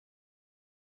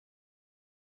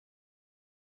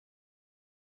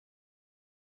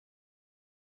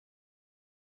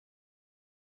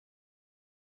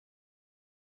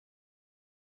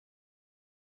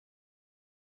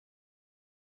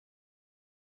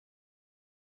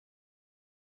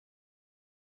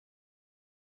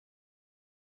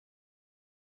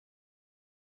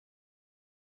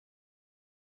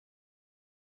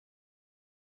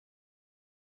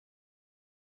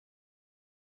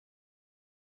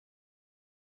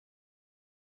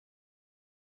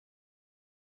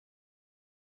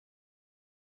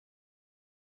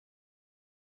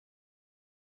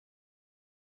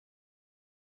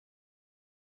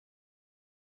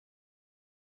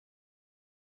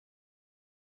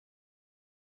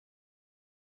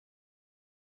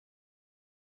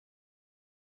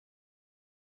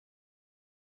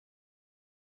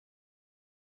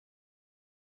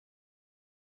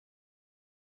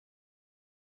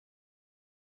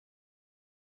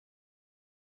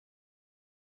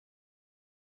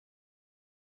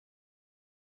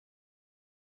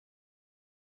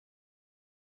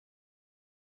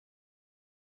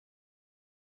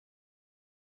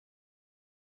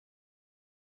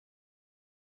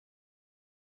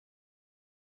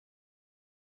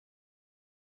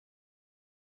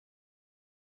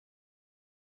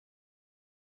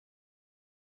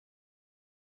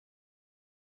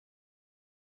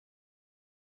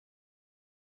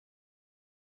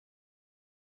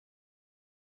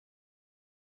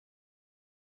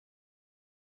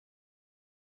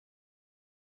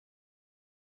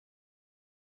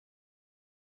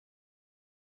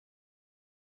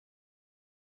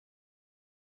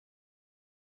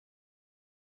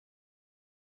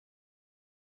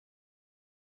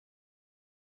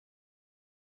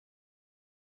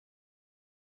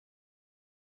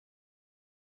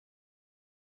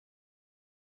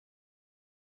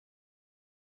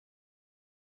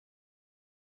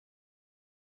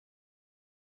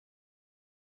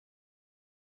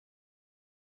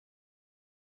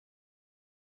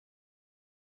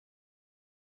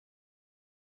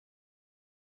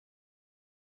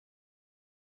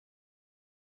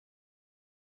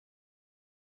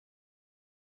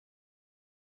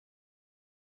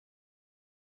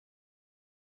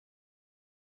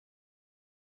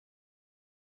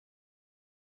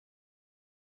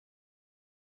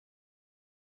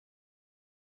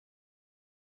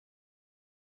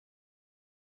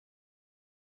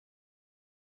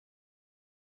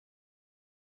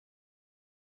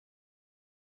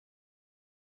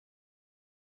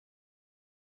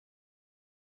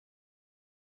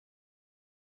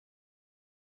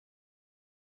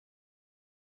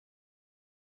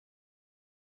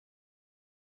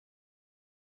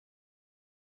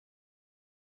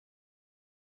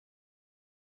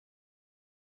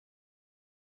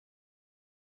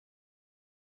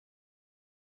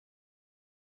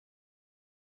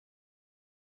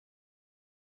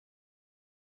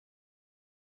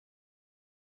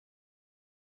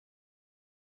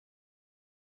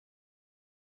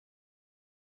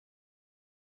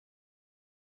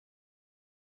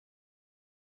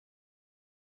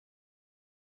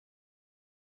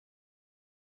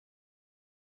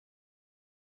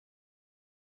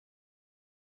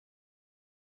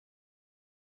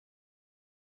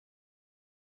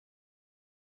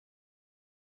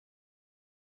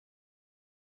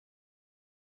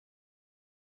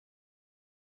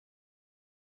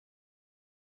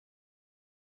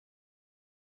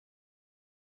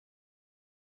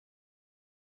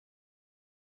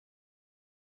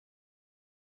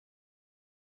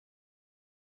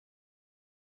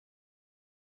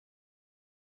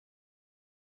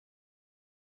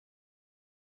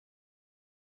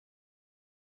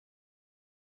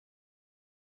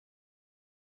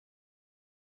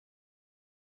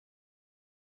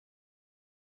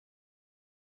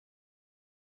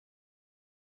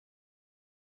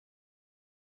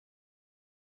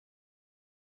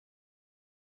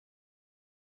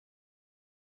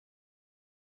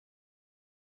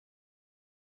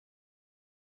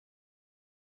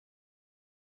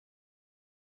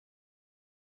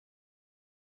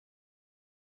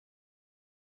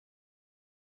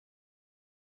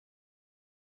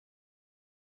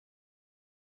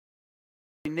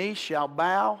knee shall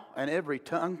bow and every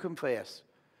tongue confess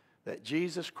that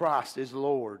Jesus Christ is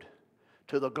Lord,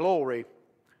 to the glory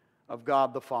of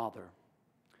God the Father.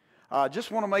 I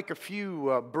just want to make a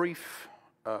few brief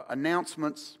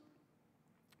announcements.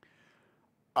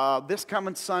 This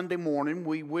coming Sunday morning,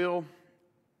 we will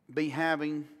be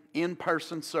having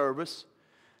in-person service.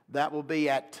 That will be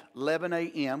at 11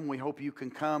 a.m. We hope you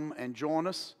can come and join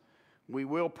us. We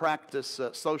will practice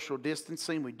social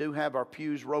distancing. We do have our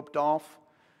pews roped off.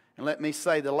 And let me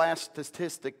say, the last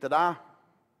statistic that I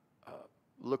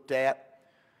looked at,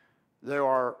 there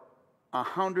are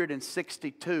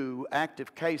 162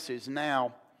 active cases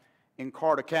now in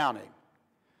Carter County.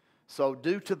 So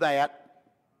due to that,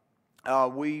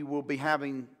 we will be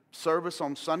having service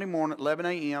on Sunday morning at 11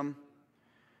 a.m.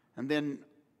 And then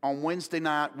on Wednesday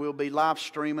night, we'll be live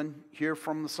streaming here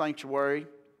from the sanctuary.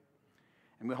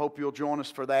 And we hope you'll join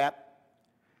us for that.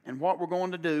 And what we're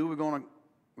going to do, we're going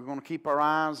to keep our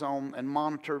eyes on and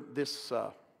monitor this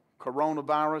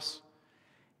coronavirus.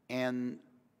 And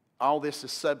all this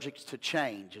is subject to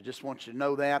change. I just want you to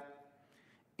know that.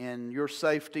 And your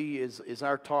safety is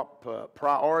our top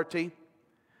priority.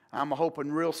 I'm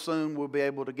hoping real soon we'll be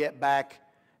able to get back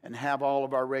and have all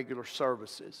of our regular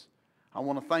services. I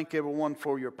want to thank everyone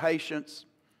for your patience.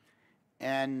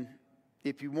 And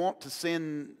if you want to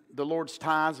send the Lord's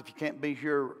tithes, if you can't be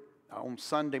here on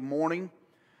Sunday morning,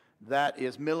 that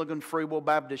is Milligan Free Will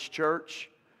Baptist Church,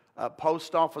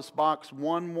 Post Office Box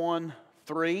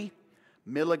 113,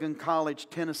 Milligan College,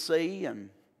 Tennessee, and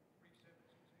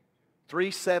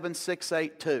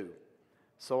 37682.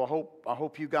 So I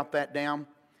hope you got that down.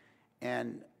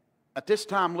 And at this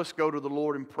time, let's go to the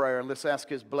Lord in prayer and let's ask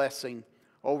His blessing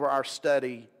over our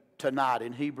study tonight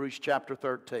in Hebrews chapter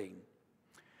 13.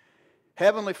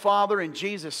 Heavenly Father, in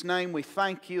Jesus' name we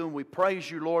thank you and we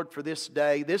praise you, Lord, for this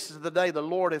day. This is the day the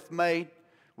Lord hath made.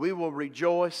 We will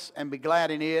rejoice and be glad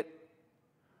in it.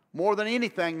 More than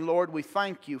anything, Lord, we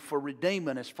thank you for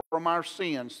redeeming us from our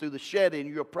sins through the shedding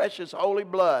of your precious holy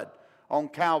blood on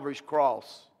Calvary's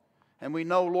cross. And we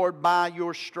know, Lord, by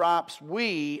your stripes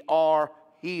we are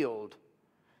healed.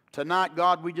 Tonight,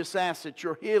 God, we just ask that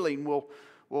your healing will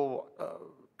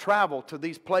travel to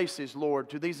these places, Lord,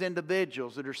 to these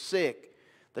individuals that are sick,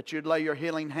 that you'd lay your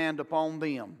healing hand upon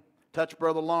them. Touch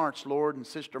Brother Lawrence, Lord, and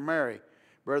Sister Mary,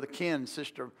 Brother Ken,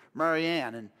 Sister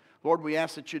Marianne. And Lord, we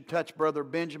ask that you'd touch Brother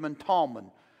Benjamin Tallman.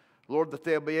 Lord, that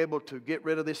they'll be able to get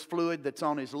rid of this fluid that's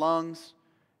on his lungs.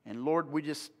 And Lord, we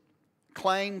just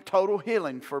claim total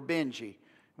healing for Benji.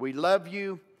 We love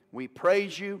you. We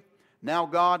praise you. Now,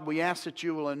 God, we ask that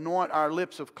you will anoint our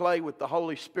lips of clay with the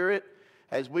Holy Spirit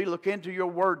as we look into your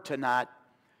word tonight.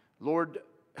 Lord,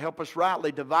 help us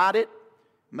rightly divide it.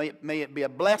 May it be a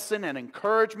blessing and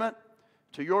encouragement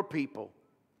to your people.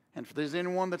 And if there's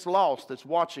anyone that's lost that's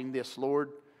watching this,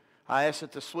 Lord, I ask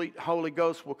that the sweet Holy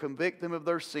Ghost will convict them of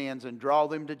their sins and draw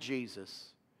them to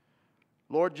Jesus.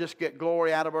 Lord, just get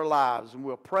glory out of our lives and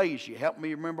we'll praise you. Help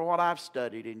me remember what I've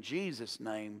studied. In Jesus'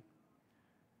 name,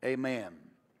 amen.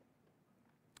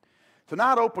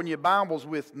 Tonight, open your Bibles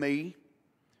with me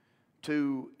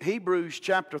to Hebrews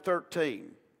chapter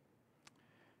 13.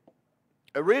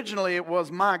 Originally, it was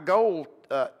my goal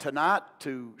tonight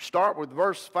to start with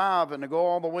verse 5 and to go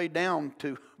all the way down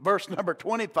to verse number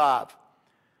 25.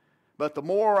 But the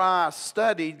more I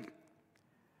studied,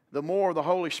 the more the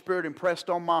Holy Spirit impressed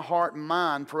on my heart and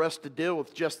mind for us to deal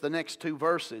with just the next two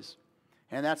verses.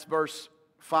 And that's verse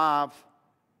 5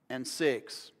 and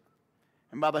 6.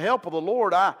 And by the help of the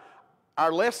Lord,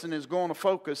 our lesson is going to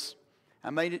focus. I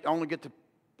may only get to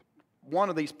one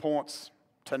of these points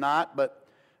tonight, but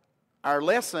our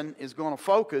lesson is going to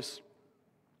focus,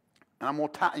 and I'm going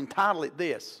to entitle it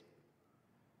this: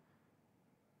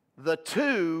 The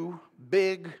Two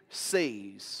Big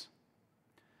C's.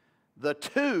 The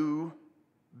Two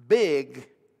Big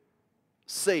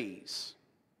C's.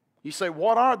 You say,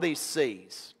 what are these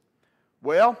C's?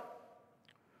 Well,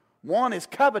 one is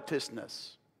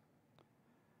covetousness.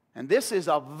 And this is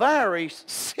a very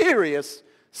serious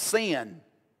sin.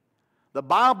 The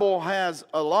Bible has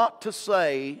a lot to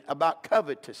say about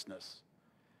covetousness.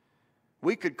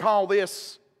 We could call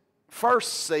this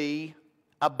first C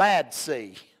a bad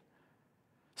C.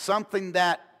 Something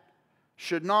that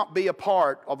should not be a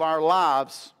part of our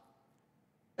lives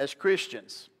as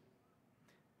Christians.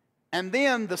 And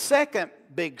then the second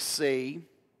big C,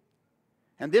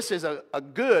 and this is a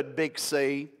good big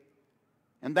C,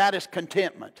 and that is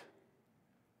contentment.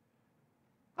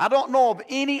 I don't know of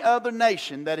any other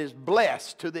nation that is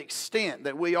blessed to the extent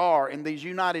that we are in these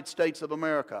United States of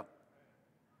America.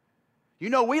 You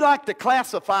know, we like to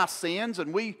classify sins,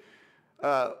 and we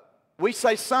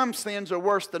say some sins are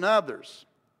worse than others.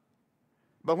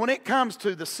 But when it comes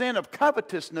to the sin of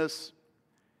covetousness,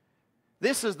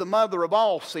 this is the mother of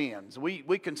all sins.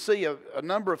 We can see a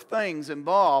number of things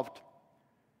involved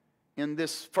in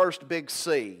this first big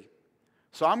C.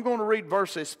 So I'm going to read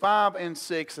verses 5 and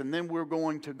 6, and then we're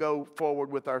going to go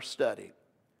forward with our study.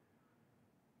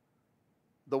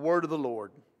 The word of the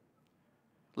Lord.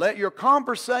 Let your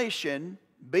conversation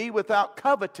be without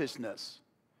covetousness,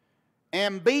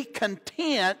 and be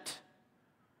content,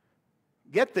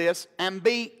 get this, and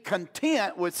be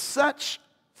content with such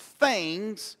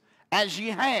things as ye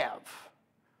have.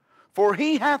 For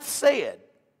he hath said,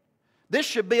 this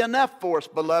should be enough for us,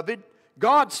 beloved.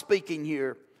 God speaking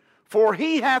here. For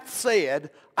he hath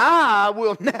said, I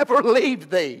will never leave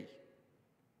thee,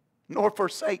 nor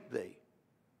forsake thee.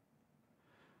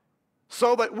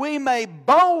 So that we may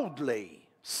boldly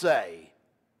say,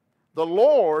 the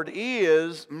Lord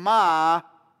is my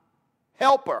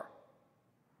helper,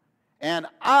 and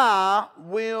I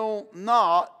will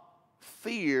not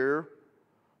fear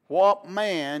what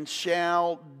man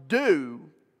shall do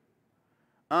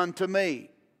unto me.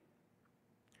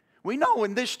 We know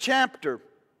in this chapter,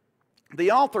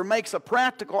 the author makes a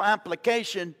practical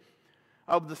application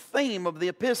of the theme of the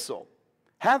epistle,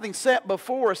 having set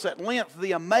before us at length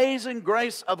the amazing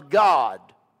grace of God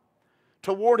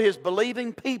toward His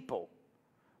believing people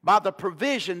by the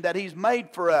provision that He's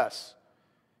made for us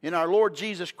in our Lord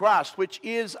Jesus Christ, which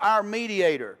is our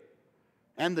mediator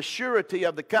and the surety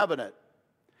of the covenant,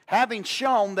 having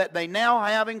shown that they now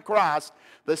have in Christ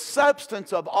the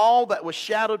substance of all that was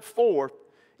shadowed forth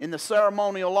in the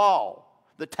ceremonial law,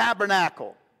 the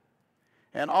tabernacle,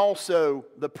 and also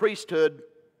the priesthood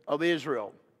of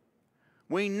Israel.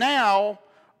 We now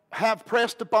have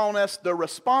pressed upon us the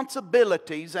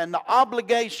responsibilities and the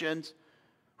obligations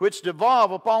which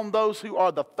devolve upon those who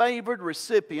are the favored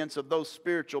recipients of those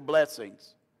spiritual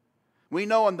blessings. We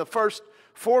know in the first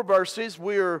 4 verses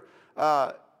we're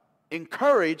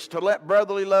encouraged to let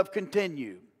brotherly love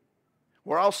continue.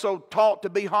 We're also taught to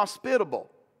be hospitable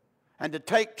and to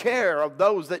take care of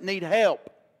those that need help.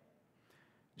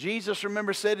 Jesus,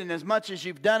 remember, said, inasmuch as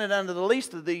you've done it unto the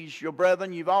least of these, your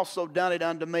brethren, you've also done it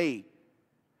unto me.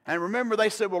 And remember, they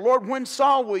said, well, Lord, when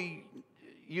saw we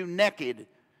you naked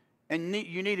and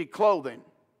you needed clothing?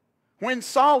 When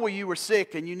saw we you were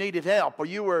sick and you needed help, or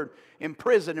you were in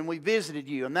prison and we visited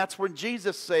you? And that's when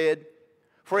Jesus said,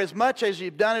 for as much as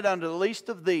you've done it unto the least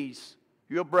of these,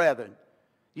 your brethren,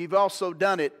 you've also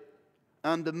done it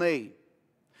unto me.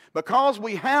 Because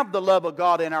we have the love of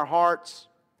God in our hearts,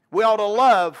 we ought to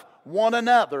love one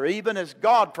another, even as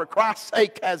God, for Christ's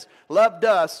sake, has loved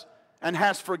us and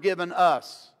has forgiven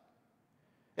us.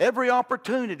 Every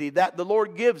opportunity that the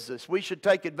Lord gives us, we should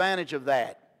take advantage of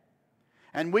that.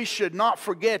 And we should not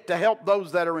forget to help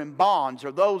those that are in bonds,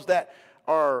 or those that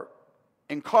are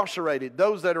incarcerated,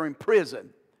 those that are in prison,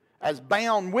 as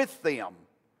bound with them.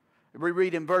 We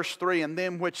read in verse 3, and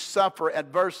them which suffer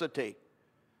adversity,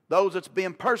 those that's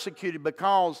being persecuted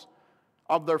because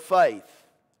of their faith.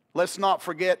 Let's not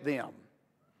forget them.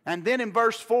 And then in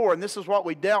verse 4, and this is what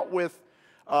we dealt with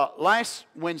last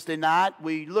Wednesday night,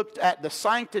 we looked at the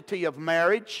sanctity of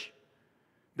marriage,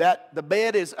 that the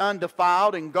bed is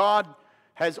undefiled, and God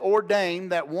has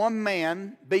ordained that one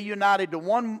man be united to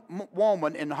one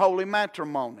woman in holy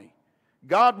matrimony.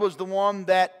 God was the one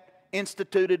that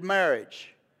instituted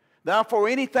marriage. Therefore,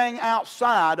 anything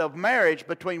outside of marriage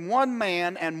between one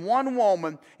man and one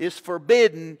woman is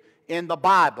forbidden in the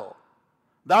Bible.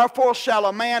 Therefore shall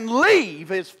a man leave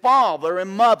his father and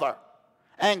mother,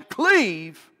 and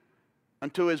cleave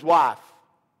unto his wife,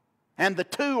 and the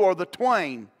two, or the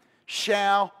twain,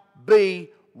 shall be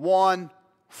one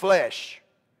flesh.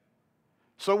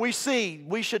 So we see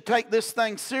we should take this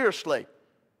thing seriously.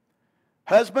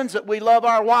 Husbands, that we love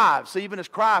our wives, even as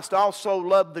Christ also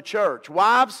loved the church.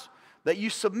 Wives, that you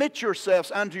submit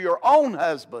yourselves unto your own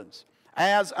husbands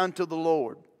as unto the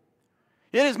Lord.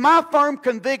 It is my firm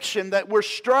conviction that we're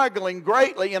struggling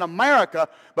greatly in America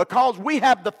because we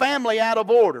have the family out of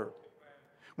order.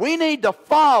 We need to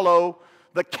follow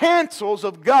the counsels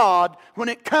of God when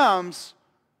it comes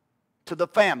to the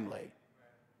family.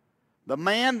 The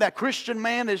man, that Christian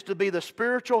man, is to be the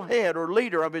spiritual head or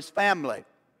leader of his family.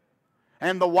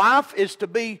 And the wife is to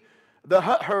be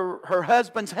her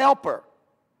husband's helper.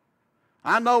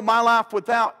 I know my life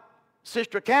without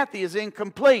Sister Kathy is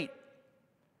incomplete.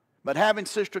 But having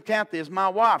Sister Kathy as my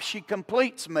wife, she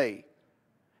completes me.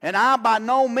 And I by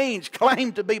no means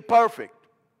claim to be perfect.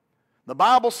 The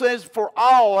Bible says, for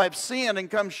all have sinned and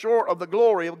come short of the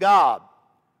glory of God.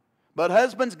 But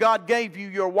husbands, God gave you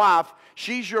your wife.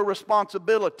 She's your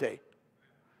responsibility.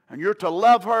 And you're to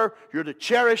love her, you're to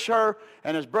cherish her,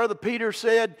 and as Brother Peter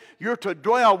said, you're to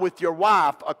dwell with your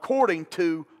wife according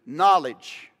to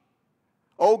knowledge.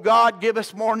 Oh God, give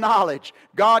us more knowledge.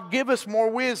 God, give us more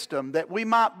wisdom that we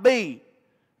might be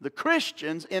the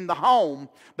Christians in the home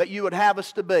that you would have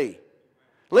us to be.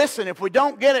 Listen, if we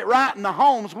don't get it right in the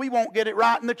homes, we won't get it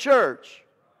right in the church.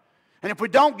 And if we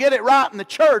don't get it right in the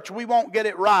church, we won't get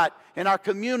it right in our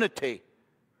community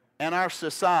and our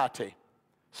society.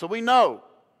 So we know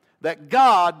that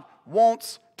God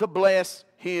wants to bless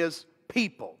His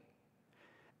people.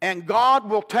 And God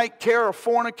will take care of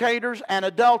fornicators and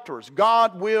adulterers.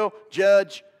 God will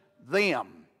judge them.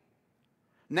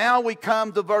 Now we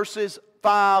come to verses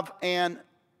 5 and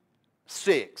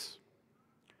 6.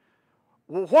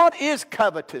 Well, what is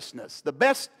covetousness? The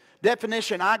best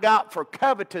definition I got for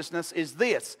covetousness is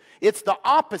this. It's the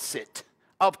opposite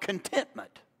of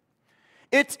contentment.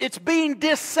 It's being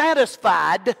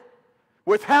dissatisfied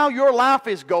with how your life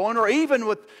is going, or even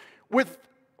with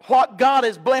what God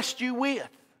has blessed you with.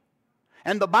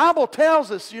 And the Bible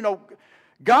tells us,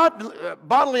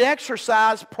 bodily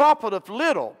exercise profiteth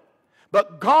little,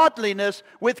 but godliness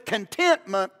with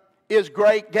contentment is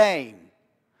great gain.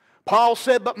 Paul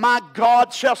said, but my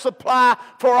God shall supply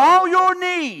for all your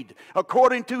need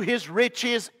according to His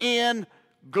riches in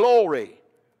glory.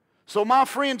 So my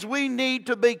friends, we need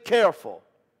to be careful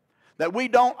that we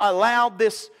don't allow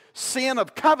this sin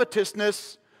of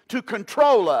covetousness to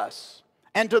control us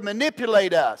and to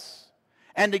manipulate us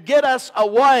and to get us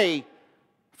away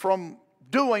from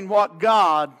doing what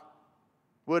God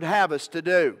would have us to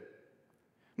do.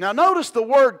 Now notice the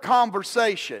word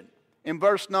conversation in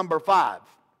verse number 5.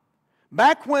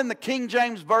 Back when the King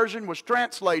James Version was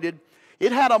translated,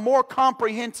 it had a more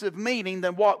comprehensive meaning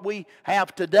than what we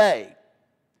have today.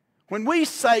 When we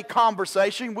say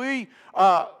conversation, we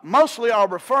mostly are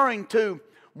referring to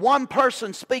one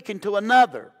person speaking to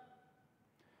another.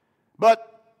 But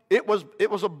it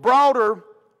was a broader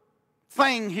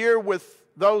thing here with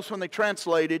those when they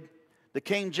translated the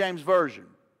King James Version.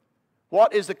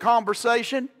 What is the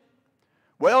conversation?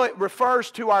 Well, it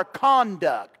refers to our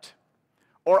conduct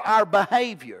or our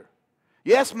behavior.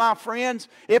 Yes, my friends,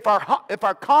 if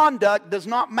our conduct does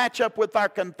not match up with our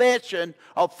confession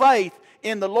of faith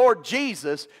in the Lord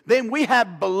Jesus, then we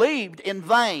have believed in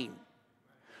vain.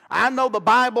 I know the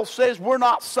Bible says we're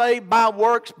not saved by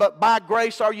works, but by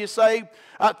grace are you saved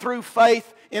through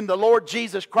faith in the Lord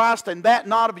Jesus Christ, and that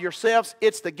not of yourselves,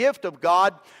 it's the gift of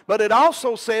God. But it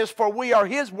also says, for we are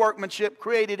His workmanship,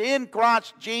 created in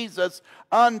Christ Jesus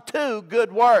unto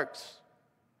good works.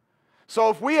 So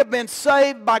if we have been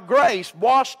saved by grace,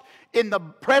 washed in the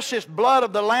precious blood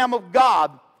of the Lamb of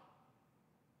God,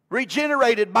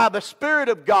 regenerated by the Spirit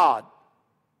of God,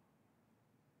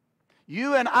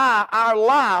 you and I, our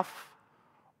life,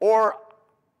 or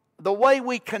the way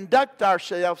we conduct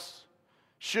ourselves,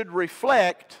 should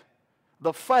reflect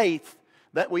the faith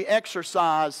that we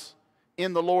exercise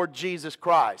in the Lord Jesus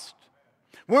Christ.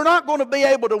 We're not going to be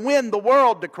able to win the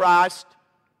world to Christ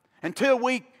until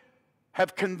we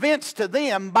have convinced to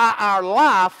them by our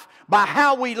life, by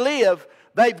how we live,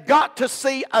 they've got to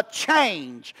see a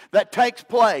change that takes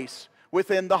place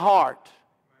within the heart.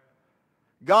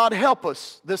 God help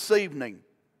us this evening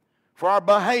for our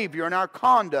behavior and our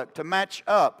conduct to match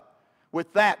up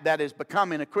with that is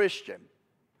becoming a Christian.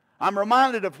 I'm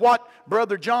reminded of what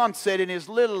Brother John said in his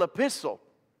little epistle.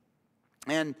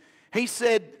 And he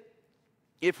said,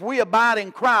 if we abide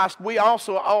in Christ, we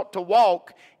also ought to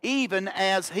walk even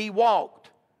as He walked.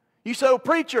 You say, oh,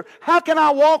 preacher, how can I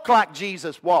walk like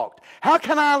Jesus walked? How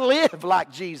can I live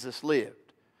like Jesus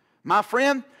lived? My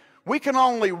friend, we can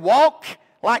only walk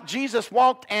like Jesus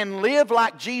walked and live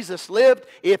like Jesus lived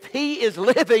if He is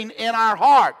living in our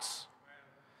hearts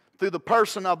through the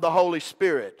person of the Holy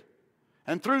Spirit.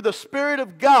 And through the Spirit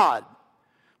of God,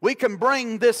 we can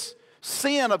bring this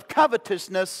sin of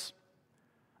covetousness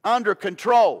under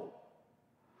control.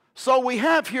 So we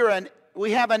have here an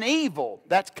evil,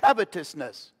 that's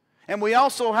covetousness. And we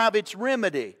also have its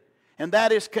remedy, and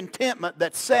that is contentment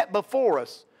that's set before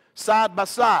us side by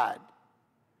side.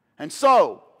 And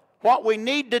so, what we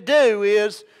need to do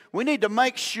is we need to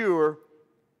make sure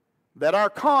that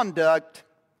our conduct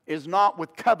is not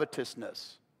with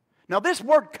covetousness. Now this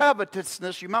word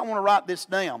covetousness, you might want to write this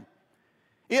down.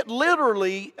 It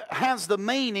literally has the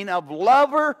meaning of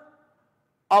lover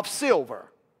of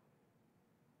silver.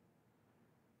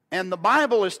 And the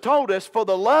Bible has told us, for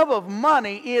the love of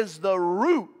money is the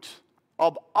root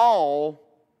of all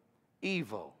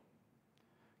evil.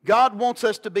 God wants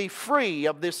us to be free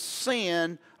of this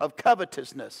sin of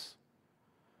covetousness.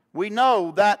 We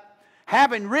know that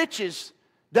having riches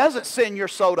doesn't send your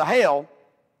soul to hell.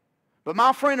 But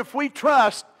my friend, if we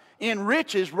trust in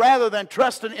riches rather than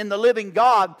trusting in the living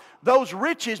God, those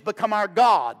riches become our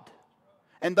God.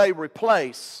 And they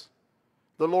replace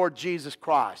the Lord Jesus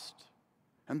Christ.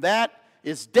 And that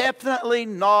is definitely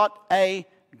not a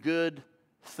good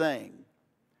thing.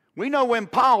 We know when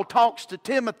Paul talks to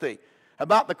Timothy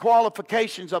about the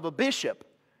qualifications of a bishop,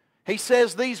 he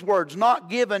says these words, not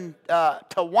given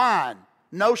to wine,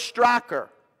 no striker,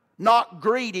 not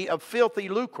greedy of filthy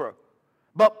lucre,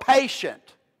 but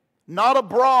patient, not a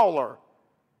brawler.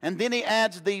 And then he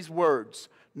adds these words,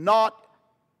 not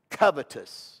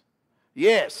covetous.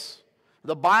 Yes,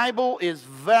 the Bible is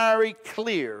very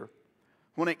clear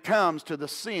when it comes to the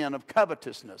sin of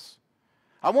covetousness.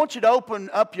 I want you to open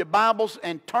up your Bibles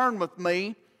and turn with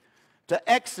me to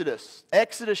Exodus.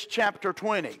 Exodus chapter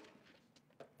 20.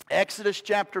 Exodus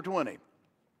chapter 20.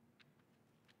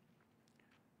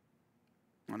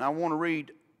 And I want to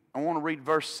read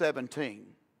verse 17.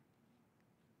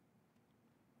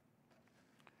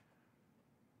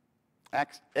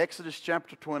 Exodus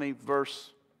chapter 20,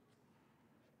 verse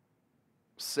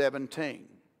 17.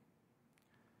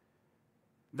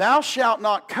 Thou shalt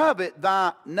not covet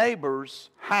thy neighbor's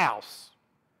house.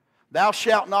 Thou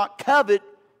shalt not covet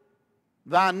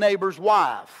thy neighbor's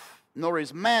wife, nor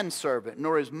his manservant,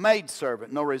 nor his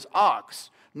maidservant, nor his ox,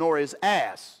 nor his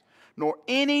ass, nor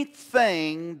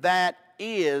anything that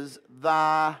is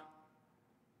thy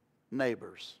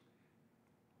neighbor's.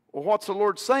 Well, what's the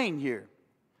Lord saying here?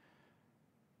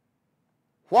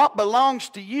 What belongs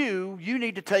to you, you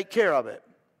need to take care of it.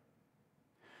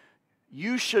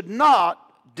 You should not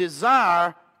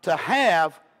desire to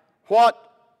have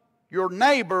what your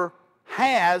neighbor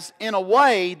has in a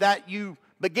way that you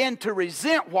begin to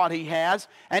resent what he has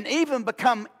and even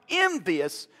become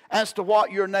envious as to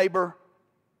what your neighbor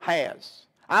has.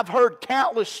 I've heard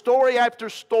countless story after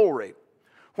story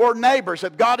where neighbors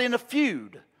have got in a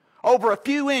feud over a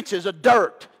few inches of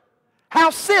dirt. How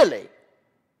silly!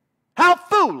 How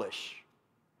foolish!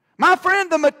 My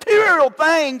friend, the material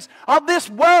things of this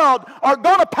world are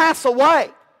going to pass away.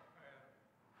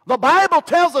 The Bible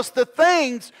tells us the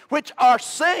things which are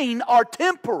seen are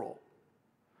temporal,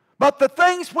 but the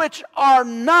things which are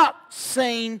not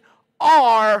seen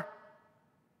are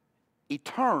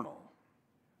eternal.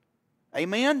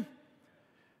 Amen?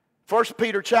 1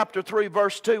 Peter chapter 3,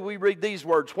 verse 2, we read these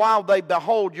words, while they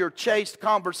behold your chaste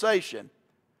conversation.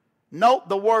 Note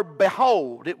the word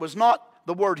behold. It was not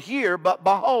the word here, but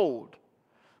behold.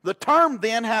 The term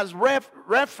then has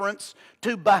reference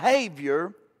to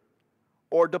behavior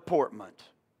or deportment.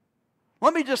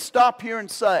 Let me just stop here and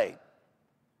say,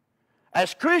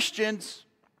 as Christians,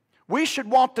 we should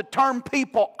want to turn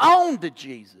people on to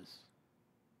Jesus,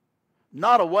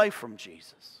 not away from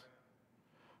Jesus.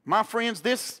 My friends,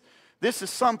 this is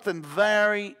something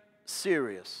very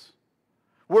serious.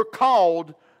 We're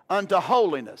called unto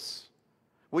holiness.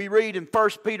 We read in 1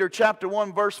 Peter chapter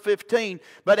 1, verse 15,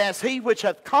 but as he which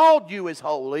hath called you is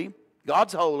holy,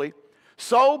 God's holy,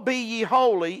 so be ye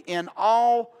holy in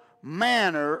all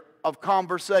manner of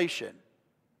conversation.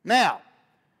 Now,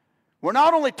 we're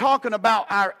not only talking about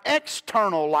our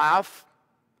external life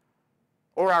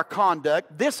or our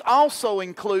conduct, this also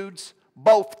includes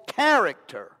both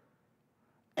character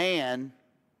and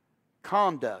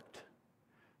conduct.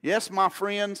 Yes, my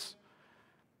friends,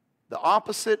 the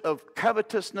opposite of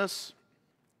covetousness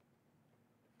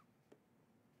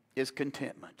is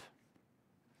contentment.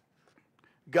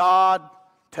 God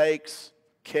takes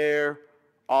care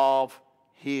of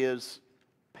His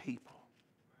people.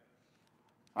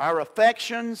 Our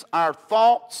affections, our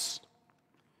thoughts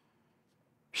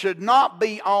should not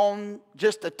be on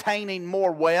just attaining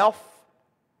more wealth.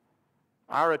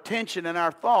 Our attention and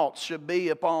our thoughts should be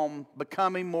upon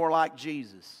becoming more like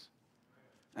Jesus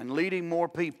and leading more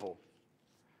people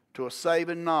to a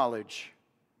saving knowledge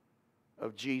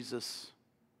of Jesus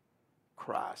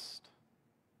Christ.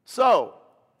 So,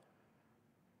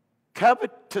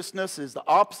 covetousness is the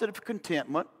opposite of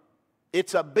contentment.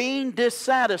 It's a being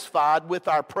dissatisfied with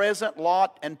our present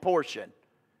lot and portion.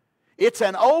 It's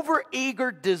an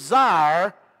overeager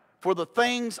desire for the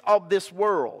things of this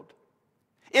world.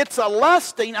 It's a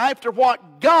lusting after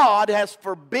what God has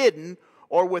forbidden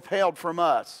or withheld from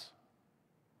us.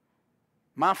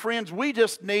 My friends, we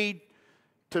just need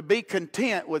to be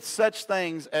content with such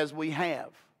things as we have.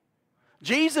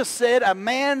 Jesus said, a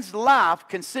man's life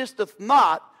consisteth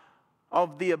not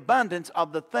of the abundance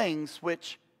of the things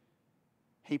which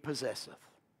he possesseth.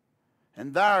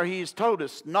 And there he has told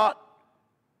us not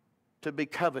to be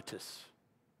covetous.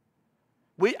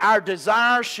 Our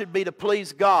desire should be to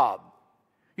please God.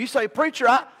 You say, preacher,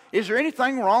 is there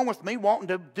anything wrong with me wanting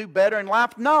to do better in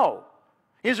life? No.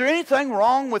 Is there anything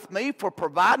wrong with me for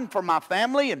providing for my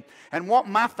family and want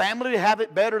my family to have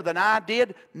it better than I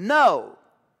did? No.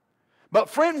 But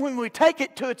friend, when we take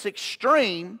it to its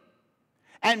extreme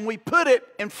and we put it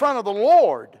in front of the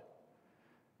Lord,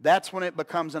 that's when it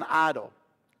becomes an idol.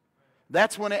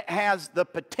 That's when it has the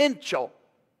potential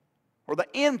or the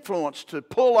influence to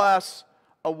pull us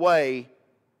away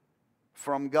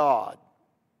from God.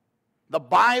 The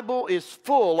Bible is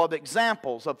full of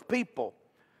examples of people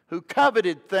who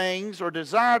coveted things or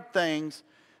desired things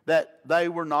that they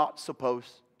were not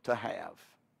supposed to have.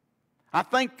 I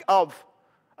think of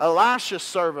Elisha's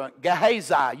servant,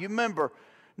 Gehazi. You remember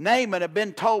Naaman had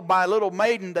been told by a little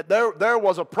maiden that there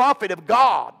was a prophet of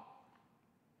God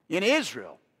in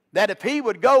Israel, that if he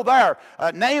would go there,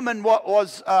 Naaman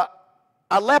was a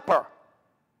leper.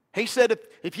 He said,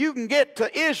 if you can get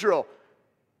to Israel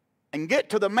and get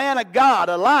to the man of God,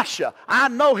 Elisha, I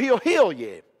know he'll heal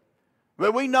you.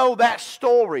 But we know that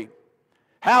story,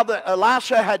 how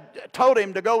Elisha had told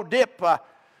him to go dip, I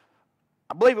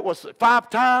believe it was 5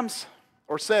 times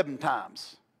or 7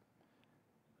 times.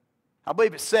 I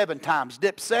believe it's 7 times.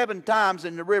 Dip 7 times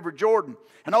in the River Jordan.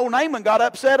 And old Naaman got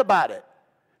upset about it.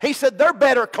 He said, there are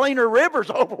better, cleaner rivers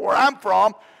over where I'm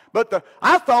from. But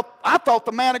I thought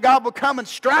the man of God would come and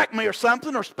strike me or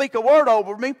something or speak a word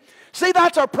over me. See,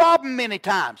 that's our problem many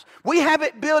times. We have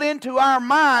it built into our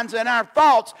minds and our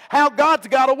thoughts how God's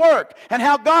got to work and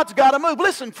how God's got to move.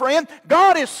 Listen, friend,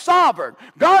 God is sovereign.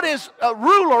 God is a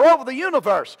ruler over the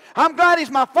universe. I'm glad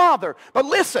He's my Father. But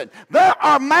listen, there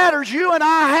are matters you and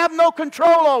I have no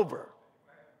control over.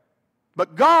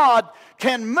 But God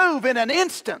can move in an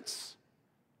instance.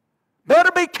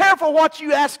 Better be careful what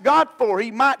you ask God for.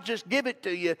 He might just give it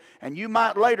to you, and you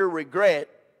might later regret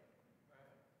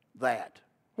that.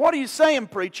 What are you saying,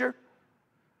 preacher?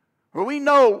 Well, we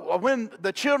know when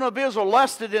the children of Israel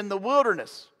lusted in the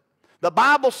wilderness, the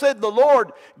Bible said the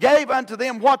Lord gave unto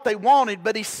them what they wanted,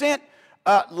 but He sent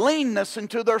leanness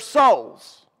into their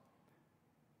souls.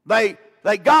 They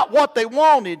got what they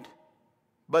wanted,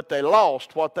 but they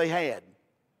lost what they had.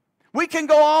 We can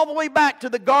go all the way back to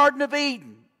the Garden of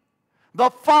Eden. The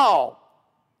fall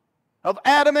of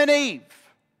Adam and Eve.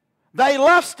 They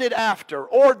lusted after,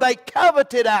 or they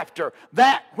coveted after,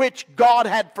 that which God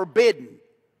had forbidden.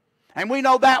 And we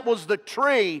know that was the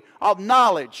tree of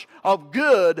knowledge of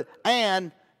good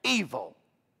and evil.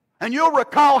 And you'll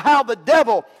recall how the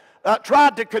devil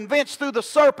tried to convince through the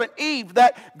serpent Eve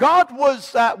that God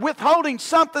was withholding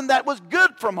something that was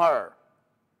good from her.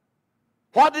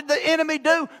 What did the enemy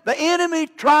do? The enemy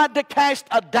tried to cast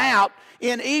a doubt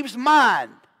in Eve's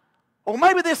mind. Well,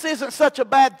 maybe this isn't such a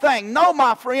bad thing. No,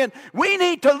 my friend, we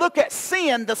need to look at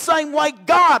sin the same way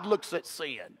God looks at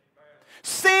sin.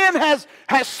 Sin has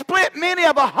split many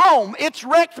of a home. It's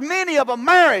wrecked many of a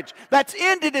marriage that's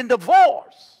ended in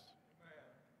divorce.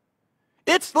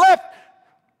 It's left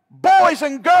boys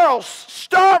and girls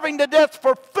starving to death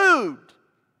for food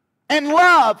and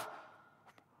love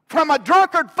from a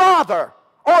drunkard father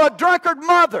or a drunkard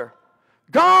mother.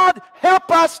 God, help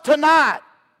us tonight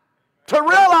to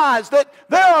realize that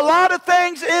there are a lot of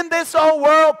things in this old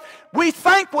world we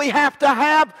think we have to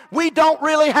have, we don't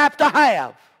really have to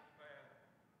have.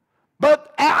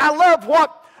 But I love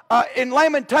what in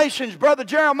Lamentations Brother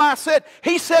Jeremiah said.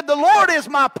 He said, the Lord is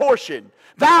my portion.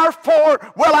 Therefore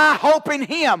will I hope in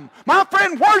Him. My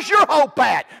friend, where's your hope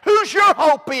at? Who's your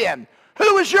hope in?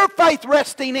 Who is your faith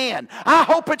resting in? I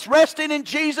hope it's resting in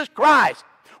Jesus Christ.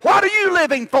 What are you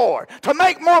living for? To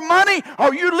make more money? Or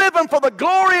are you living for the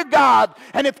glory of God?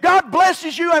 And if God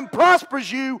blesses you and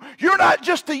prospers you, you're not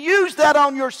just to use that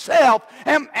on yourself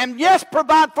and yes,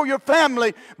 provide for your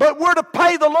family, but we're to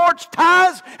pay the Lord's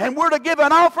tithes and we're to give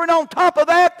an offering on top of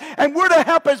that and we're to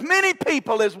help as many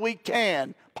people as we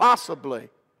can, possibly,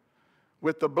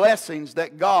 with the blessings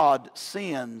that God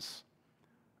sends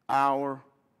our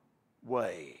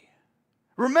way.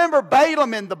 Remember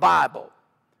Balaam in the Bible.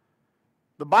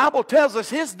 The Bible tells us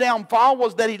his downfall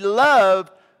was that he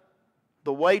loved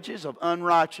the wages of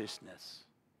unrighteousness.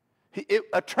 It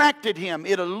attracted him.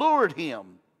 It allured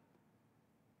him.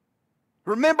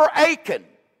 Remember Achan.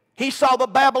 He saw the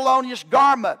Babylonian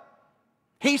garment.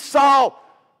 He saw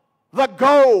the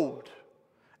gold.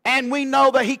 And we know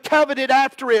that he coveted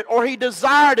after it or he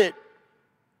desired it.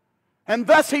 And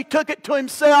thus he took it to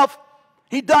himself.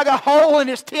 He dug a hole in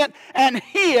his tent and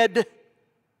hid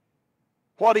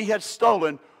what he had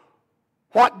stolen,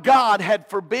 what God had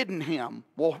forbidden him.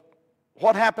 Well,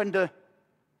 what happened to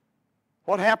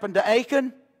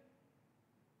Achan?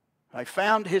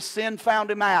 His sin found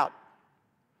him out.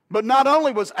 But not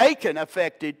only was Achan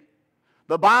affected,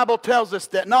 the Bible tells us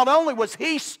that not only was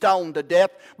he stoned to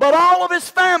death, but all of his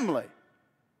family.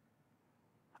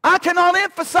 I cannot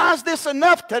emphasize this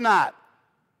enough tonight.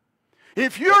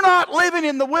 If you're not living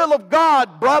in the will of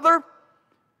God, brother,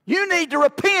 you need to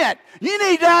repent. You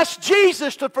need to ask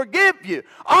Jesus to forgive you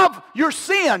of your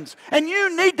sins. And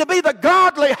you need to be the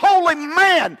godly, holy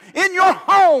man in your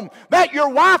home that your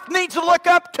wife needs to look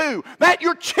up to, that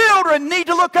your children need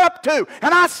to look up to.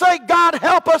 And I say, God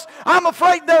help us. I'm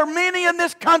afraid there are many in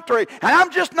this country, and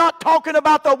I'm just not talking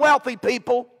about the wealthy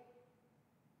people.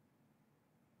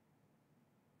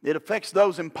 It affects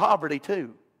those in poverty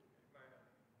too.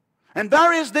 And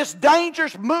there is this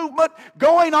dangerous movement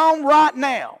going on right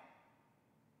now.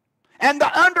 And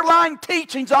the underlying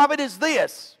teachings of it is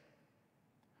this.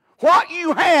 What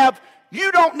you have,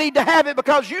 you don't need to have it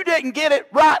because you didn't get it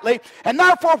rightly. And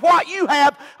therefore what you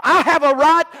have, I have a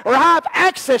right or I have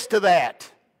access to that.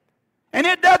 And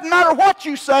it doesn't matter what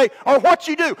you say or what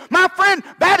you do. My friend,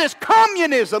 that is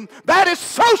communism. That is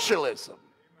socialism.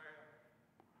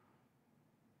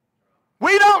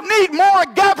 We don't need more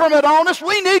government on us.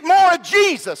 We need more of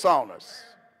Jesus on us.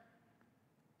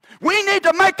 We need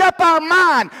to make up our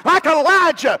mind like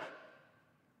Elijah.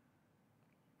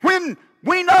 When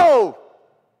we know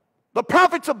the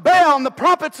prophets of Baal and the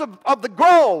prophets of the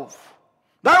grove,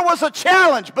 there was a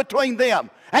challenge between them.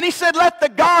 And he said, let the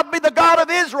God be the God of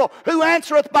Israel who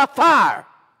answereth by fire.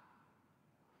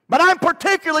 But I'm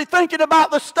particularly thinking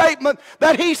about the statement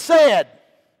that he said.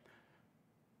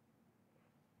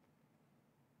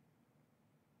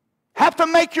 Have to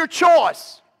make your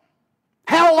choice.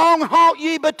 How long halt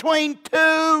ye between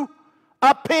two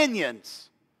opinions?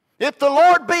 If the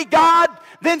Lord be God,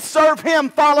 then serve Him,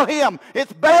 follow Him.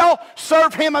 If Baal,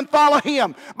 serve him and follow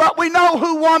him. But we know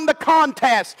who won the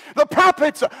contest. The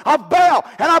prophets of Baal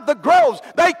and of the groves,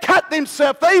 they cut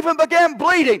themselves. They even began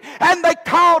bleeding. And they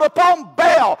called upon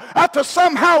Baal to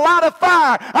somehow light a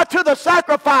fire to the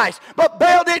sacrifice. But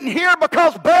Baal didn't hear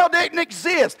because Baal didn't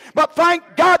exist. But thank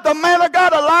God the man of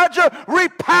God, Elijah,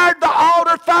 repaired the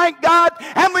altar, thank God.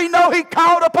 And we know he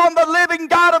called upon the living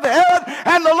God of heaven.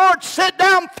 And the Lord sent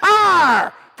down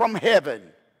fire from heaven.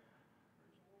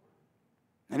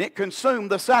 And it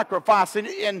consumed the sacrifice, and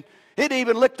it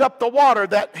even licked up the water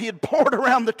that he had poured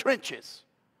around the trenches.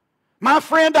 My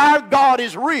friend, our God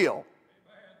is real.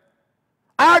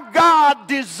 Our God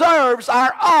deserves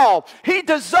our all. He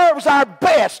deserves our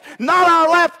best, not our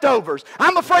leftovers.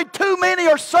 I'm afraid too many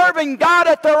are serving God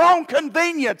at their own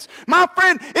convenience. My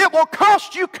friend, it will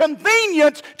cost you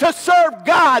convenience to serve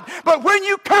God. But when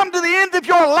you come to the end of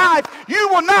your life, you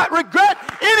will not regret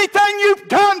anything you've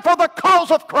done for the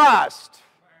cause of Christ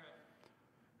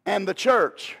and the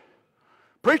church.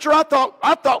 Preacher, I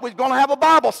thought we was going to have a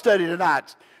Bible study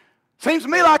tonight. Seems to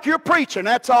me like you're preaching.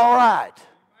 That's all right.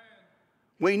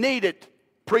 We need it,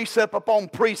 precept upon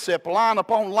precept, line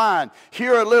upon line,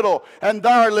 here a little and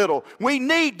there a little. We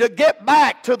need to get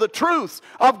back to the truth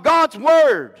of God's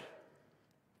Word.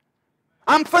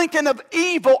 I'm thinking of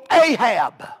evil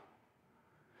Ahab,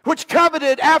 which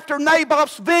coveted after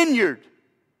Naboth's vineyard.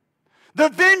 The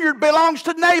vineyard belongs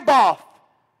to Naboth.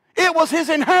 It was his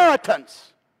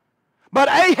inheritance. But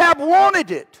Ahab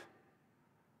wanted it.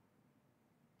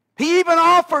 He even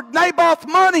offered Naboth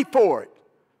money for it.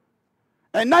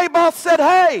 And Naboth said,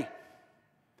 hey,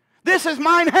 this is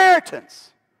my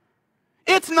inheritance.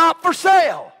 It's not for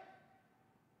sale.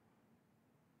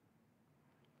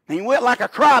 And he went like a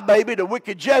crybaby to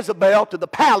wicked Jezebel to the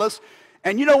palace.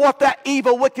 And you know what that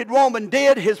evil, wicked woman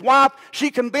did? His wife,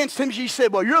 she convinced him. She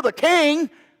said, well, you're the king.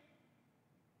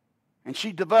 And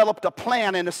she developed a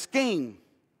plan and a scheme,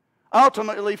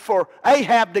 ultimately for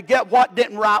Ahab to get what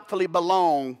didn't rightfully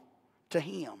belong to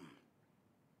him.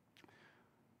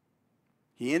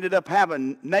 He ended up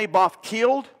having Naboth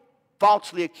killed,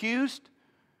 falsely accused,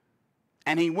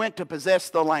 and he went to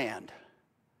possess the land.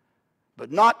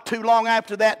 But not too long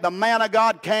after that, the man of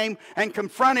God came and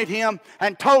confronted him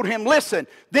and told him, listen,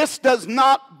 this does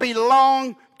not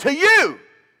belong to you.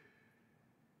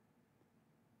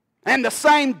 And the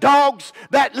same dogs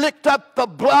that licked up the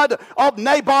blood of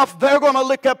Naboth, they're going to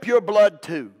lick up your blood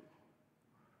too.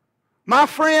 My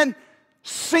friend,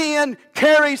 sin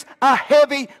carries a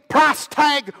heavy price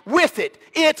tag with it.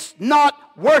 It's not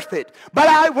worth it. But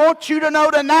I want you to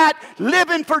know tonight,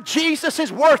 living for Jesus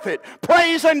is worth it.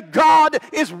 Praising God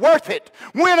is worth it.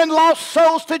 Winning lost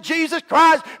souls to Jesus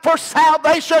Christ for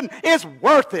salvation is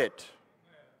worth it.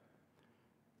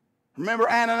 Remember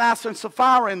Ananias and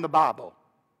Sapphira in the Bible.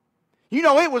 You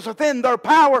know, it was within their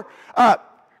power.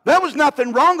 There was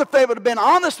nothing wrong if they would have been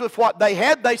honest with what they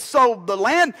had. They sold the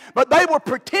land, but they were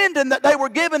pretending that they were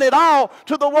giving it all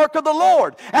to the work of the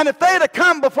Lord. And if they had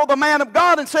come before the man of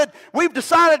God and said, we've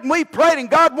decided and we've prayed and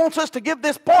God wants us to give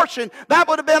this portion, that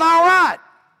would have been all right.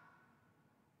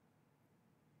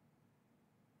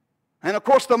 And of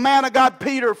course the man of God,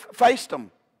 Peter, faced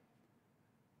him.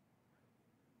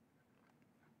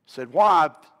 Said, why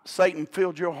have Satan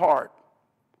filled your heart?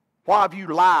 Why have you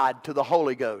lied to the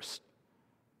Holy Ghost?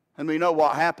 And we know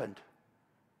what happened.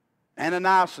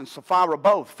 Ananias and Sapphira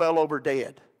both fell over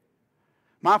dead.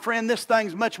 My friend, this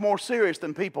thing's much more serious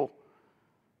than people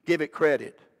give it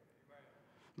credit.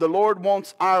 The Lord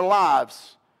wants our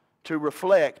lives to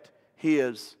reflect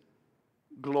His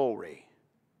glory.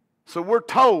 So we're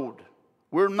told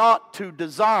we're not to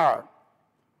desire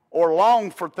or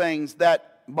long for things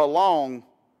that belong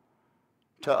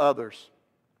to others.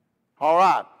 All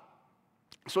right.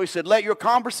 So he said, let your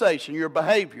conversation, your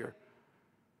behavior,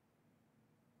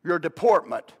 your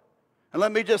deportment. And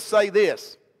let me just say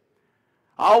this.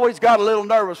 I always got a little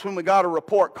nervous when we got our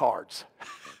report cards.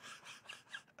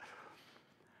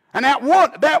 And that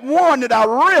one that I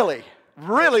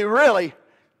really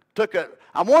took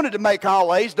I wanted to make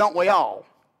all A's, don't we all?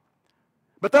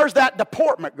 But there's that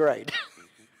deportment grade.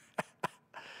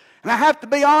 And I have to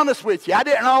be honest with you, I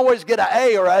didn't always get an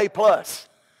A or an A+.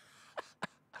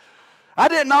 I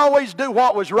didn't always do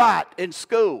what was right in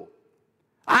school.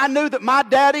 I knew that my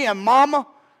daddy and mama,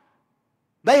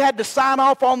 they had to sign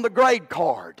off on the grade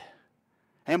card.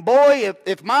 And boy,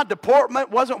 if my deportment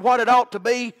wasn't what it ought to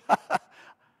be,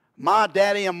 my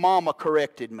daddy and mama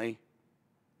corrected me.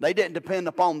 They didn't depend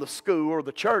upon the school or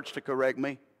the church to correct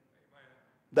me.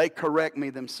 They correct me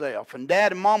themselves. And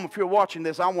Dad and Mom, if you're watching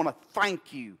this, I want to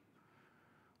thank you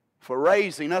for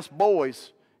raising us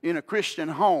boys in a Christian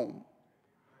home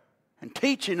and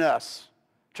teaching us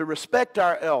to respect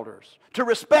our elders, to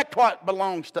respect what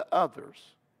belongs to others.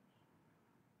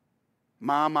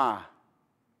 My,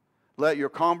 let your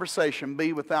conversation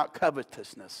be without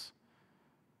covetousness.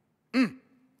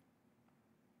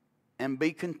 And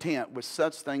be content with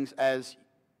such things as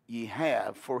ye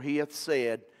have, for he hath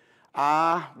said,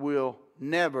 I will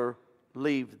never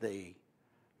leave thee,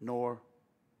 nor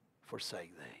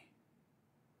forsake thee.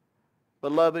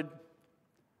 Beloved,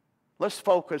 let's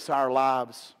focus our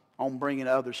lives on bringing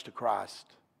others to Christ,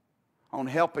 on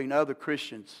helping other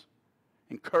Christians,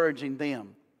 encouraging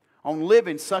them, on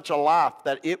living such a life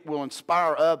that it will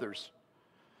inspire others,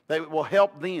 that it will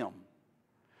help them,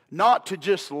 not to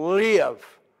just live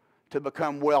to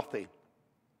become wealthy,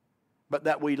 but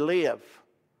that we live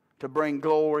to bring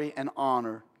glory and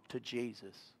honor to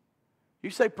Jesus. You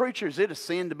say, preacher, is it a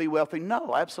sin to be wealthy?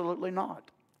 No, absolutely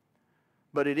not.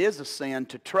 But it is a sin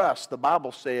to trust. The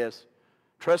Bible says,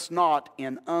 trust not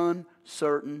in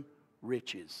uncertain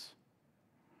riches.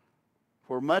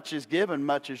 Where much is given,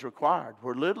 much is required.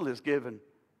 Where little is given,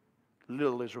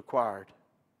 little is required.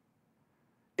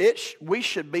 We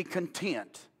should be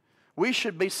content. We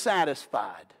should be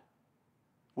satisfied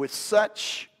with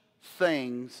such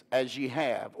things as ye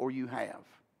have or you have.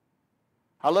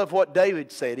 I love what David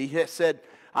said. He said,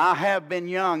 I have been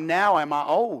young, now am I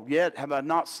old, yet have I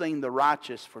not seen the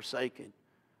righteous forsaken,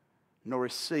 nor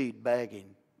his seed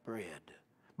begging bread.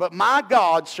 But my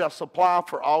God shall supply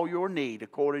for all your need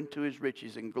according to his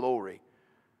riches and glory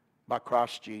by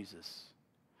Christ Jesus.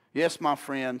 Yes, my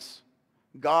friends,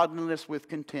 godliness with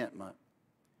contentment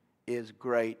is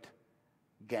great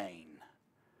gain.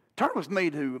 Turn with me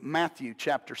to Matthew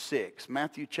chapter 6.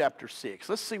 Matthew chapter 6.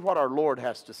 Let's see what our Lord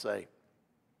has to say.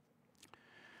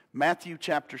 Matthew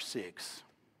chapter 6.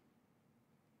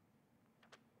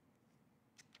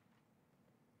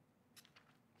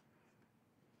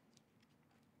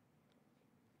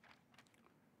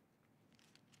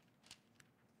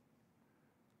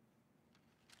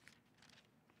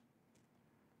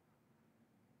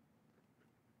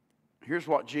 Here's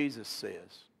what Jesus says.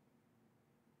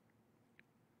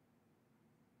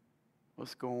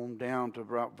 Let's go on down to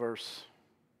about verse...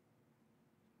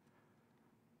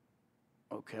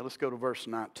 Okay, let's go to verse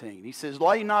 19. He says,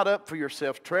 lay not up for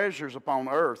yourselves treasures upon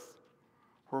earth,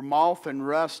 where moth and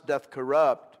rust doth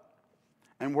corrupt,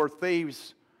 and where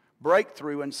thieves break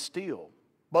through and steal.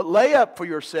 But lay up for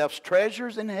yourselves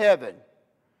treasures in heaven,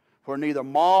 where neither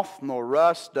moth nor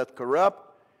rust doth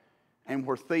corrupt, and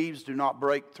where thieves do not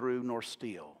break through nor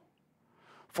steal.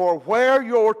 For where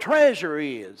your treasure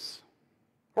is,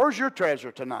 where's your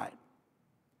treasure tonight?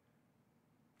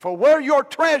 For where your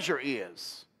treasure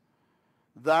is,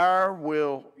 there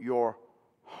will your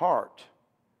heart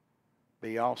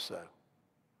be also.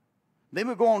 Then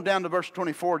we go on down to verse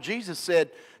 24. Jesus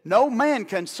said, no man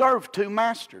can serve two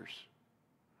masters.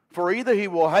 For either he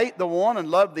will hate the one and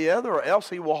love the other, or else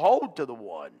he will hold to the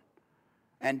one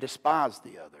and despise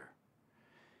the other.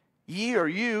 Ye or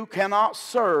you cannot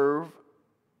serve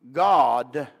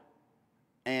God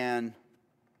and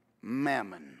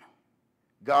mammon.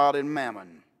 God and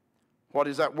mammon. What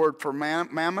is that word for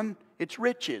mammon? It's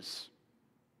riches.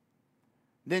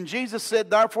 Then Jesus said,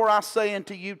 therefore I say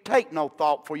unto you, take no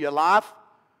thought for your life,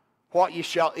 what ye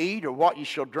shall eat or what ye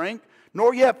shall drink,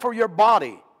 nor yet for your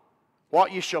body,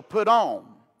 what ye shall put on.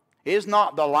 Is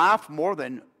not the life more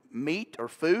than meat or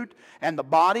food, and the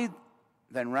body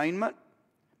than raiment?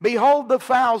 Behold the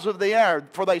fowls of the air,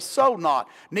 for they sow not,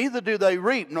 neither do they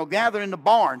reap, nor gather into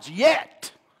barns.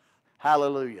 Yet,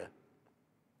 hallelujah,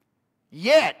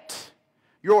 yet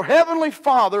your heavenly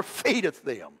Father feedeth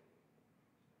them.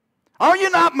 Are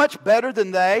you not much better than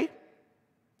they?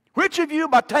 Which of you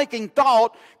by taking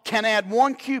thought can add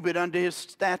 1 cubit unto his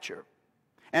stature?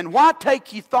 And why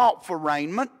take ye thought for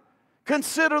raiment?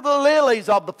 Consider the lilies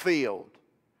of the field,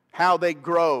 how they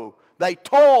grow. They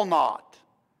toil not,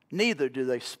 neither do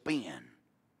they spin.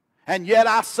 And yet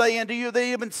I say unto you that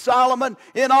even Solomon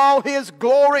in all his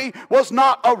glory was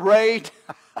not arrayed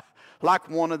like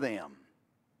one of them.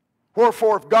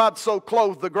 Wherefore if God so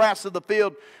clothed the grass of the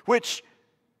field, which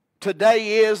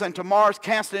today is and tomorrow is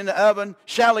cast into the oven,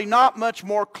 shall he not much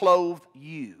more clothe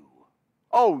you,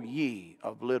 O ye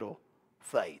of little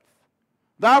faith?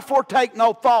 Therefore take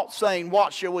no thought, saying,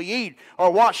 what shall we eat, or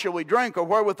what shall we drink, or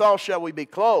wherewithal shall we be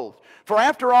clothed? For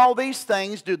after all these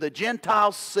things do the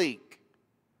Gentiles seek.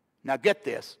 Now get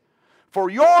this. For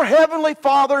your heavenly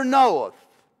Father knoweth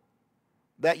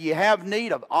that ye have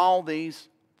need of all these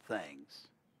things.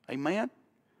 Amen?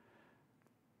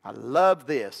 I love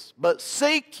this. But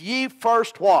seek ye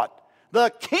first what?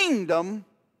 The kingdom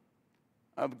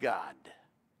of God.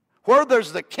 Where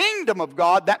there's the kingdom of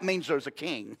God, that means there's a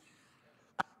king.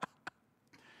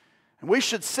 And we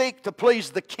should seek to please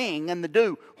the king and to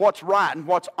do what's right and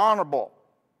what's honorable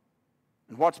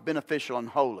and what's beneficial and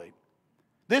holy.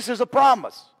 This is a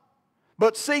promise.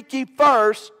 But seek ye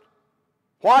first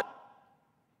what?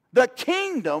 The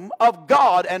kingdom of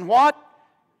God and what?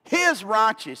 His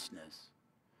righteousness.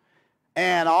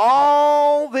 And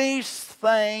all these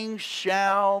things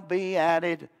shall be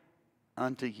added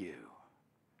unto you.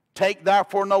 Take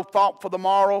therefore no thought for the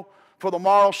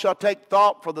morrow shall take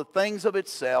thought for the things of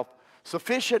itself.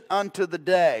 Sufficient unto the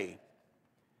day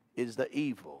is the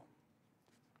evil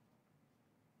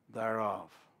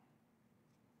thereof.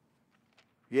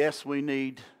 Yes, we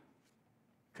need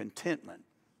contentment,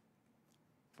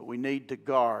 but we need to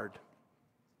guard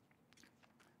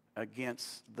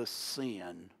against the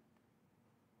sin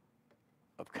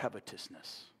of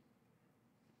covetousness.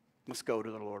 Let's go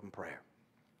to the Lord in prayer.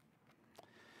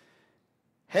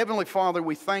 Heavenly Father,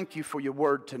 we thank you for your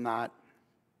word tonight.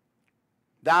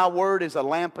 Thy word is a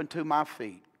lamp unto my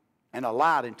feet and a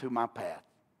light unto my path.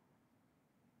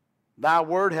 Thy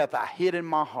word hath I hid in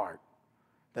my heart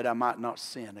that I might not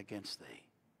sin against thee.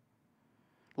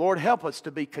 Lord, help us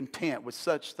to be content with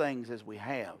such things as we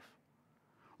have.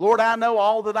 Lord, I know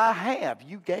all that I have.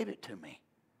 You gave it to me.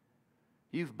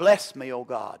 You've blessed me, O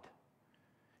God.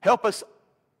 Help us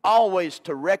always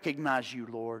to recognize you,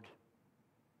 Lord,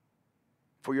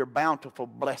 for your bountiful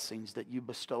blessings that you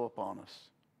bestow upon us.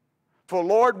 For,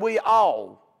 Lord, we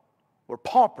all were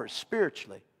paupers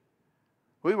spiritually.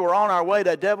 We were on our way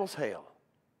to devil's hell.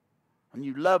 And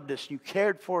you loved us, you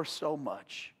cared for us so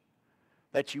much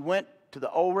that you went to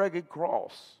the old rugged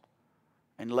cross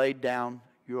and laid down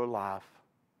your life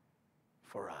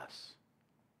for us.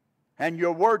 And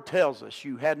your word tells us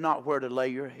you had not where to lay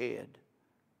your head.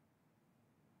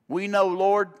 We know,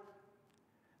 Lord,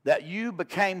 that you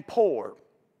became poor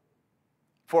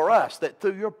for us, that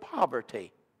through your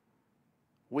poverty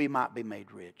we might be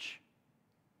made rich.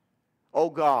 Oh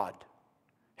God,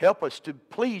 help us to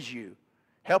please you.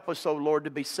 Help us, oh Lord, to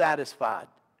be satisfied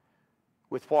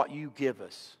with what you give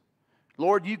us.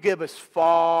 Lord, you give us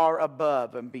far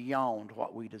above and beyond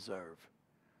what we deserve.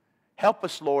 Help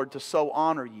us, Lord, to so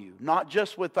honor you, not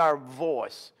just with our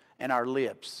voice and our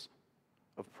lips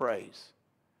of praise,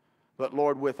 but,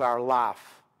 Lord, with our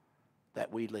life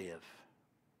that we live.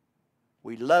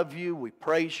 We love you. We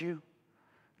praise you.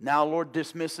 Now, Lord,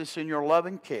 dismiss us in your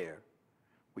loving care.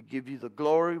 We give you the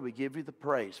glory. We give you the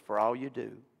praise for all you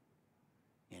do.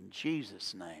 In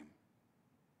Jesus' name,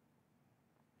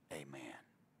 amen.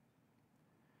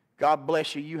 God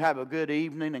bless you. You have a good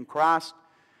evening in Christ.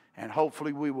 And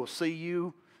hopefully we will see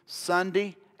you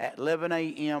Sunday at 11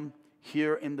 a.m.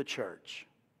 here in the church.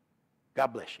 God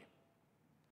bless you.